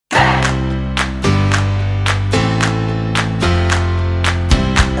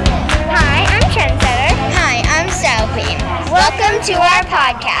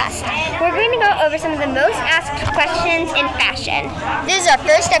podcast. We're going to go over some of the most asked questions in fashion. This is our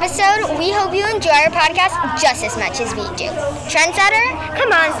first episode. We hope you enjoy our podcast just as much as we do. Trendsetter?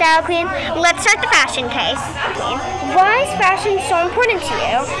 Come on, Style Queen. Let's start the fashion case. Why is fashion so important to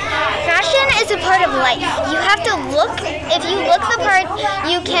you? Fashion is a part of life. You have to look. If you look the part,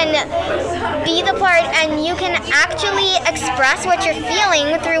 you can be the part, and you can actually express what you're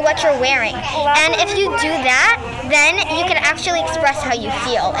feeling through what you're wearing. And if you do that, then you can actually express how you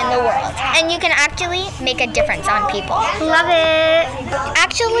feel in the world. And you can actually make a difference on people. Love it.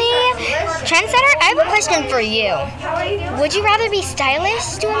 Actually, Trendsetter, I have a question for you. Would you rather be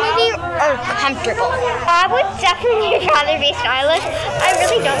stylish to a movie or comfortable? I would definitely rather be stylish. I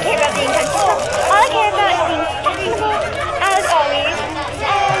really don't care about being comfortable. All I care about is being fashionable, as always.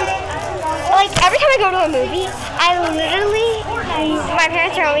 And every time I go to a movie, my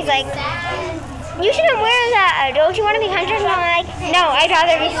parents are always like, you shouldn't wear that. Don't you want to be comfortable? And I'm like, no, I'd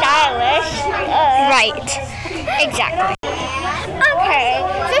rather be stylish. Right. Exactly. Okay,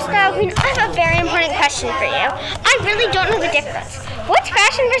 so Style Queen, I have a very important question for you. I really don't know the difference. What's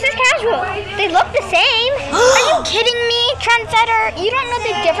fashion versus casual? They look the same. Are you kidding me, Trendsetter? You don't know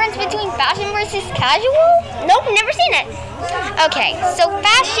the difference between fashion versus casual? Nope, never seen it. Okay, so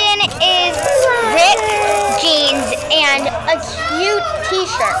fashion is ripped jeans and a cute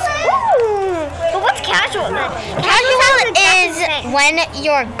t-shirt. Ooh, but what's casual then? Casual is when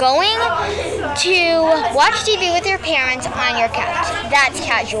you're going to watch TV with your parents on your couch. That's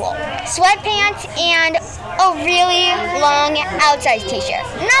casual. Sweatpants and a really long outsize t-shirt.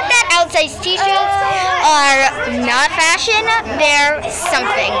 Not that outsize t-shirts are not fashion, they're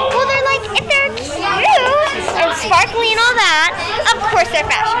something. Well, if they're cute and sparkly and all that, of course they're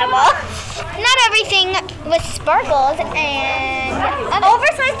fashionable. Not everything with sparkles, and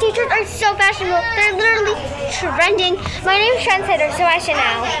oversized t-shirts are so fashionable. They're literally trending. My name's Trendsetter, so I should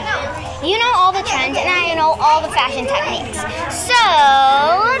know. You know all the trends, and I know all the fashion techniques. So,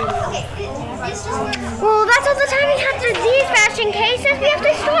 well, that's all the time we have for these fashion cases. We have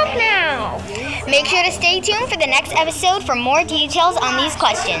to stop now. Make sure to stay tuned for the next episode for more details on these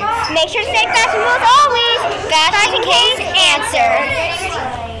questions. Make sure to stay fashionable as always. Fashion case answer.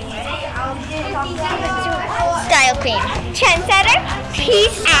 Style Queen. Trendsetter,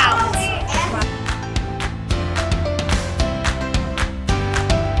 peace out.